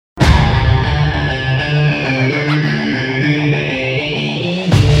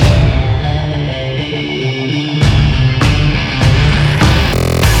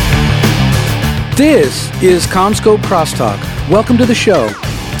This is CommScope Crosstalk. Welcome to the show.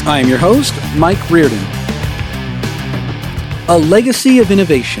 I am your host, Mike Reardon. A legacy of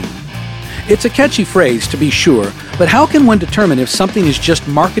innovation. It's a catchy phrase, to be sure, but how can one determine if something is just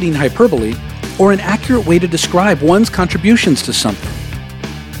marketing hyperbole or an accurate way to describe one's contributions to something?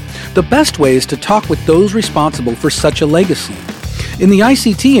 The best way is to talk with those responsible for such a legacy. In the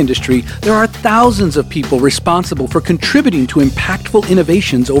ICT industry, there are thousands of people responsible for contributing to impactful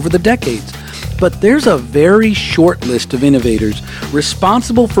innovations over the decades. But there's a very short list of innovators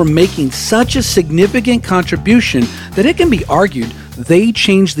responsible for making such a significant contribution that it can be argued they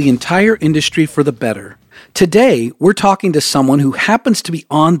changed the entire industry for the better. Today, we're talking to someone who happens to be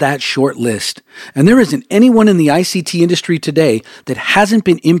on that short list. And there isn't anyone in the ICT industry today that hasn't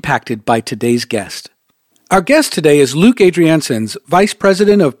been impacted by today's guest. Our guest today is Luc Adriaansens, Vice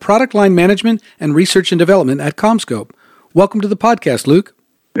President of Product Line Management and Research and Development at CommScope. Welcome to the podcast, Luc.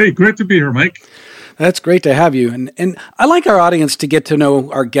 Hey, great to be here, Mike. That's great to have you. And I like our audience to get to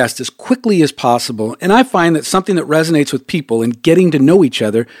know our guest as quickly as possible. And I find that something that resonates with people in getting to know each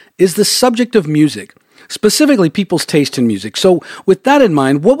other is the subject of music, specifically people's taste in music. So with that in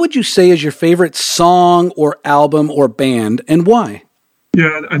mind, what would you say is your favorite song or album or band and why?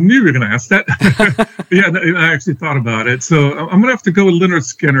 Yeah, I knew you were going to ask that. Yeah, I actually thought about it. So I'm going to have to go with Lynyrd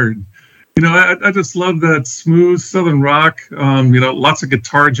Skynyrd. You know, I just love that smooth Southern rock, lots of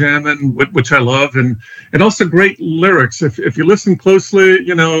guitar jamming, which I love, and also great lyrics. If you listen closely,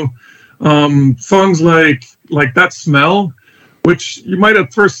 songs like That Smell, which you might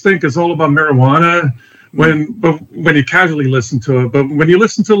at first think is all about marijuana when you casually listen to it. But when you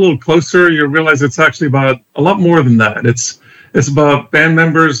listen to it a little closer, you realize it's actually about a lot more than that. It's about band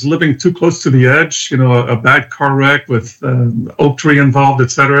members living too close to the edge, a bad car wreck with oak tree involved,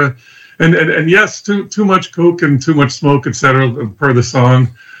 etc. And yes, too much coke and too much smoke, etc. per the song.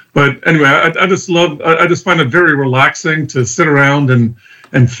 But anyway, I just find it very relaxing to sit around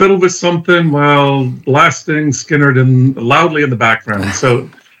and fiddle with something while blasting Skynyrd loudly in the background. So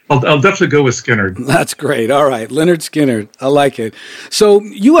I'll definitely go with Skynyrd. That's great. All right, Lynyrd Skynyrd. I like it. So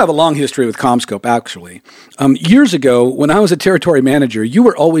you have a long history with CommScope, actually. Years ago, when I was a territory manager, you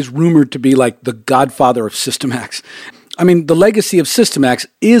were always rumored to be like the godfather of SYSTIMAX. I mean, the legacy of SYSTIMAX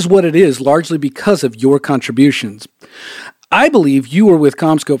is what it is, largely because of your contributions. I believe you were with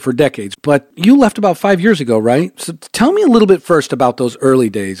CommScope for decades, but you left about 5 years ago, right? So tell me a little bit first about those early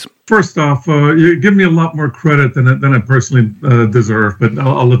days. First off, you give me a lot more credit than I personally deserve, but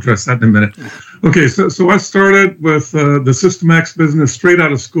I'll address that in a minute. Okay, so I started with the SYSTIMAX business straight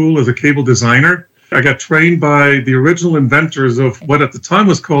out of school as a cable designer. I got trained by the original inventors of what at the time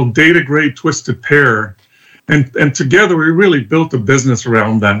was called data grade twisted pair. And together we really built a business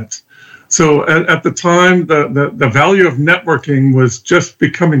around that. So at the time, the value of networking was just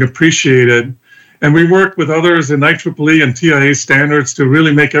becoming appreciated. And we worked with others in IEEE and TIA standards to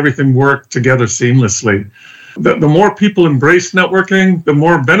really make everything work together seamlessly. The more people embraced networking, the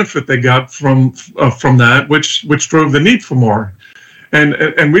more benefit they got from that, which drove the need for more.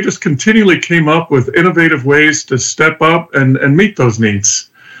 And we just continually came up with innovative ways to step up and meet those needs.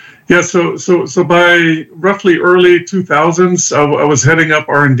 Yeah, so by roughly early 2000s, I was heading up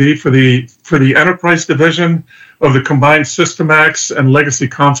R&D for the enterprise division of the combined SYSTIMAX and legacy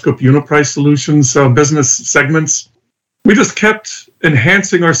CommScope Uniprice Solutions business segments. We just kept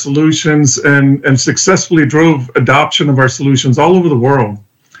enhancing our solutions and successfully drove adoption of our solutions all over the world.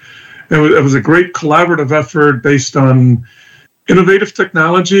 It was a great collaborative effort based on innovative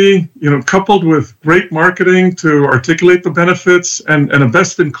technology, coupled with great marketing to articulate the benefits and a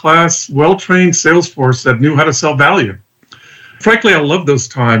best-in-class, well-trained sales force that knew how to sell value. Frankly, I loved those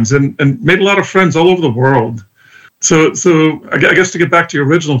times and made a lot of friends all over the world. So I guess to get back to your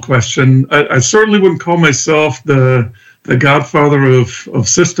original question, I certainly wouldn't call myself the godfather of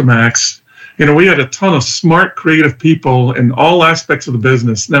SYSTIMAX. We had a ton of smart, creative people in all aspects of the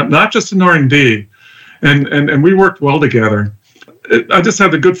business, not just in R&D, and we worked well together. I just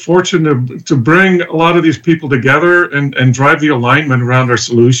had the good fortune to bring a lot of these people together and drive the alignment around our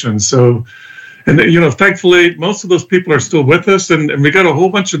solutions. So, thankfully, most of those people are still with us, and we got a whole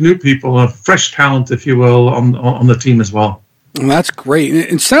bunch of new people, fresh talent, if you will, on the team as well. Well, that's great.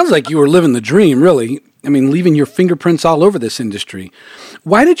 It sounds like you were living the dream, really. I mean, leaving your fingerprints all over this industry.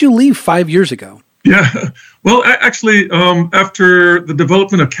 Why did you leave 5 years ago? Yeah, well, actually, after the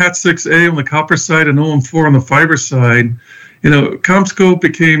development of Cat6A on the copper side and OM4 on the fiber side, CommScope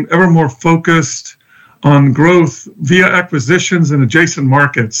became ever more focused on growth via acquisitions in adjacent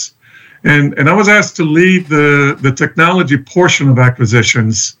markets. And I was asked to lead the technology portion of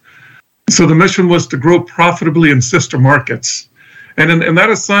acquisitions. So the mission was to grow profitably in sister markets. And in that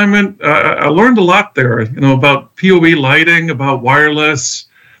assignment, I learned a lot there, about PoE lighting, about wireless,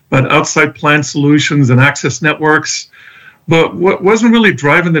 about outside plant solutions and access networks. But what wasn't really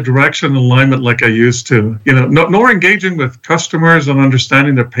driving the direction and alignment like I used to, nor engaging with customers and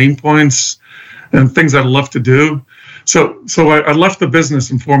understanding their pain points and things I'd love to do. So I left the business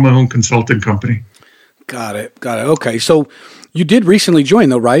and formed my own consulting company. Got it. Okay. So you did recently join,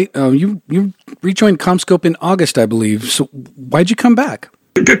 though, right? You rejoined CommScope in August, I believe. So why'd you come back?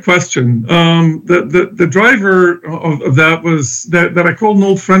 Good question. The driver of that was that I called an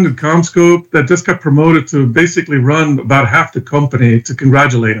old friend at CommScope that just got promoted to basically run about half the company to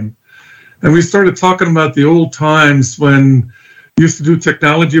congratulate him. And we started talking about the old times when we used to do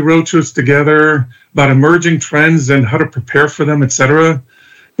technology roadshows together, about emerging trends and how to prepare for them, etc.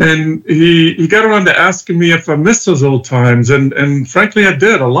 And he got around to asking me if I missed those old times. And frankly, I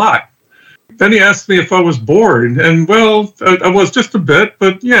did a lot. Then he asked me if I was bored. And well, I was just a bit,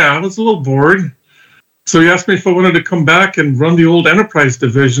 but yeah, I was a little bored. So he asked me if I wanted to come back and run the old enterprise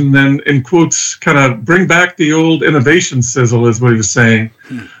division and, in quotes, kind of bring back the old innovation sizzle, is what he was saying,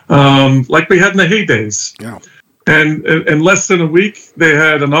 like we had in the heydays. Yeah. And in less than a week, they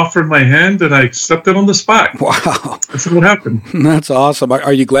had an offer in my hand, and I accepted on the spot. Wow. That's what happened. That's awesome.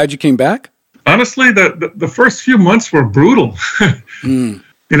 Are you glad you came back? Honestly, the first few months were brutal.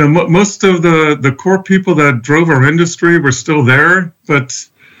 Most of the core people that drove our industry were still there, but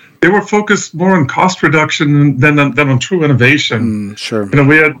they were focused more on cost reduction than on true innovation. Sure.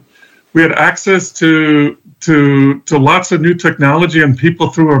 We had access to lots of new technology and people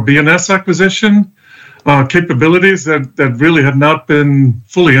through our BNS acquisition. Capabilities that really had not been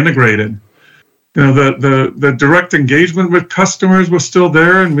fully integrated. The direct engagement with customers was still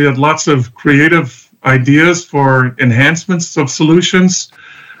there, and we had lots of creative ideas for enhancements of solutions.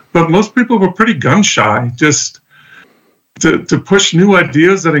 But most people were pretty gun shy, just to push new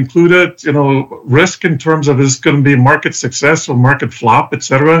ideas that included, risk in terms of is it going to be market success or market flop,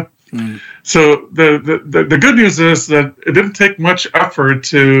 etc. So the good news is that it didn't take much effort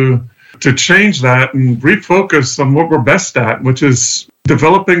to change that and refocus on what we're best at, which is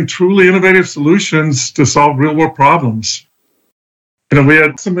developing truly innovative solutions to solve real-world problems. We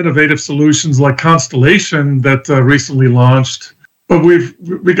had some innovative solutions like Constellation that recently launched, but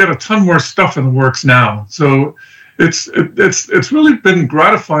we got a ton more stuff in the works now. So it's really been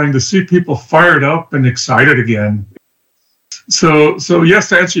gratifying to see people fired up and excited again. So yes,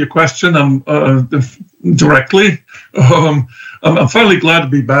 to answer your question, directly. I'm finally glad to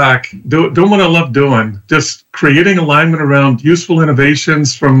be back. Doing what I love doing, just creating alignment around useful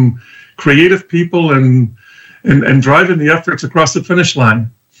innovations from creative people and driving the efforts across the finish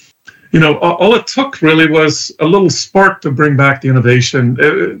line. All it took really was a little spark to bring back the innovation.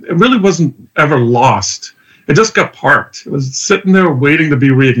 It really wasn't ever lost. It just got parked. It was sitting there waiting to be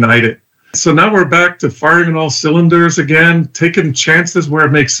reignited. So now we're back to firing on all cylinders again, taking chances where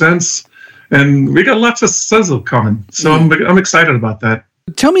it makes sense. And we got lots of sizzle coming. So I'm excited about that.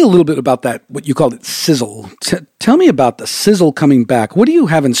 Tell me a little bit about that, what you called it, sizzle. Tell me about the sizzle coming back. What do you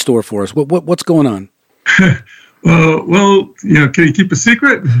have in store for us? What's going on? Well, can you keep a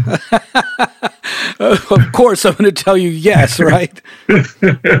secret? Of course, I'm going to tell you yes, right?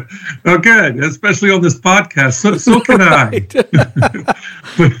 Oh, good, especially on this podcast. So can right. I.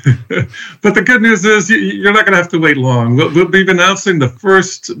 But the good news is you're not going to have to wait long. We'll be announcing the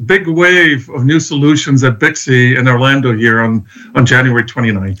first big wave of new solutions at Bixby in Orlando here on January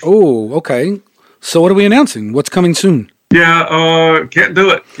 29th. Oh, okay. So what are we announcing? What's coming soon? Yeah, can't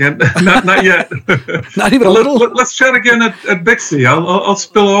do it. Not yet. Not even a little. Let's chat again at Bixby. I'll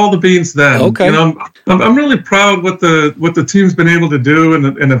spill all the beans then. Okay. I'm really proud what the team's been able to do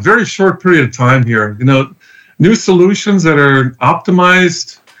in a very short period of time here. New solutions that are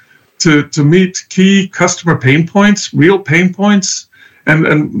optimized to meet key customer pain points, real pain points,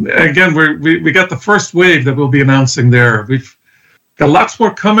 and again we got the first wave that we'll be announcing there. We've got lots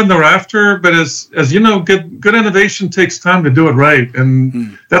more coming thereafter, but as you know, good innovation takes time to do it right,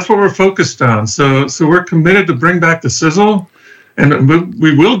 and that's what we're focused on. So we're committed to bring back the sizzle, and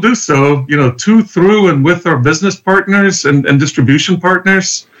we will do so, to, through, and with our business partners and distribution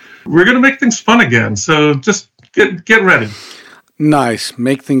partners. We're going to make things fun again, so just get ready. Nice.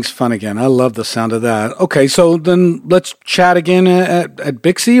 Make things fun again. I love the sound of that. Okay, so then let's chat again at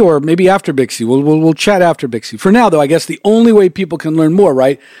Bixby, or maybe after Bixby. We'll chat after Bixby. For now, though, I guess the only way people can learn more,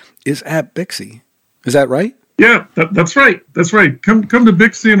 right, is at Bixby. Is that right? Yeah, that's right. That's right. Come to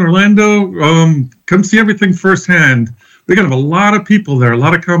Bixby in Orlando. Come see everything firsthand. We're going to have a lot of people there, a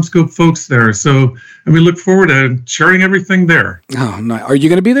lot of CommScope folks there. And we look forward to sharing everything there. Oh, nice. Are you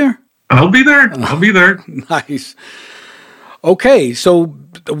going to be there? I'll be there. I'll be there. Nice. Okay, so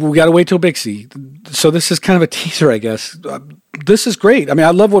we got to wait till Bixie. So this is kind of a teaser, I guess. This is great. I mean, I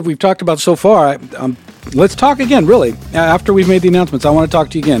love what we've talked about so far. Let's talk again, really. After we've made the announcements, I want to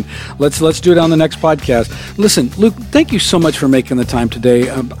talk to you again. Let's do it on the next podcast. Listen, Luke, thank you so much for making the time today.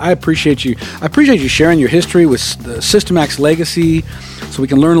 I appreciate you. I appreciate you sharing your history with the SYSTIMAX legacy, so we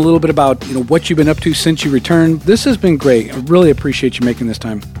can learn a little bit about what you've been up to since you returned. This has been great. I really appreciate you making this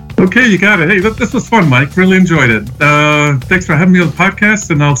time. Okay, you got it. Hey, this was fun, Mike. Really enjoyed it. Thanks for having me on the podcast,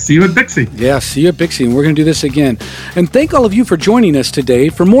 and I'll see you at Bixie. Yeah, see you at Bixie, and we're going to do this again. And thank all of you for joining us today.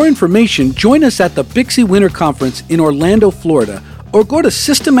 For more information, join us at the Bixie Winter Conference in Orlando, Florida, or go to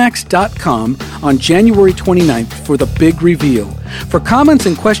SYSTIMAX.com on January 29th for the big reveal. For comments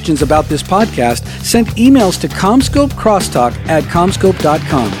and questions about this podcast, send emails to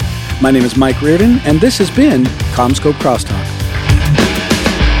CommScope@CommScope.com. My name is Mike Reardon, and this has been CommScope Crosstalk.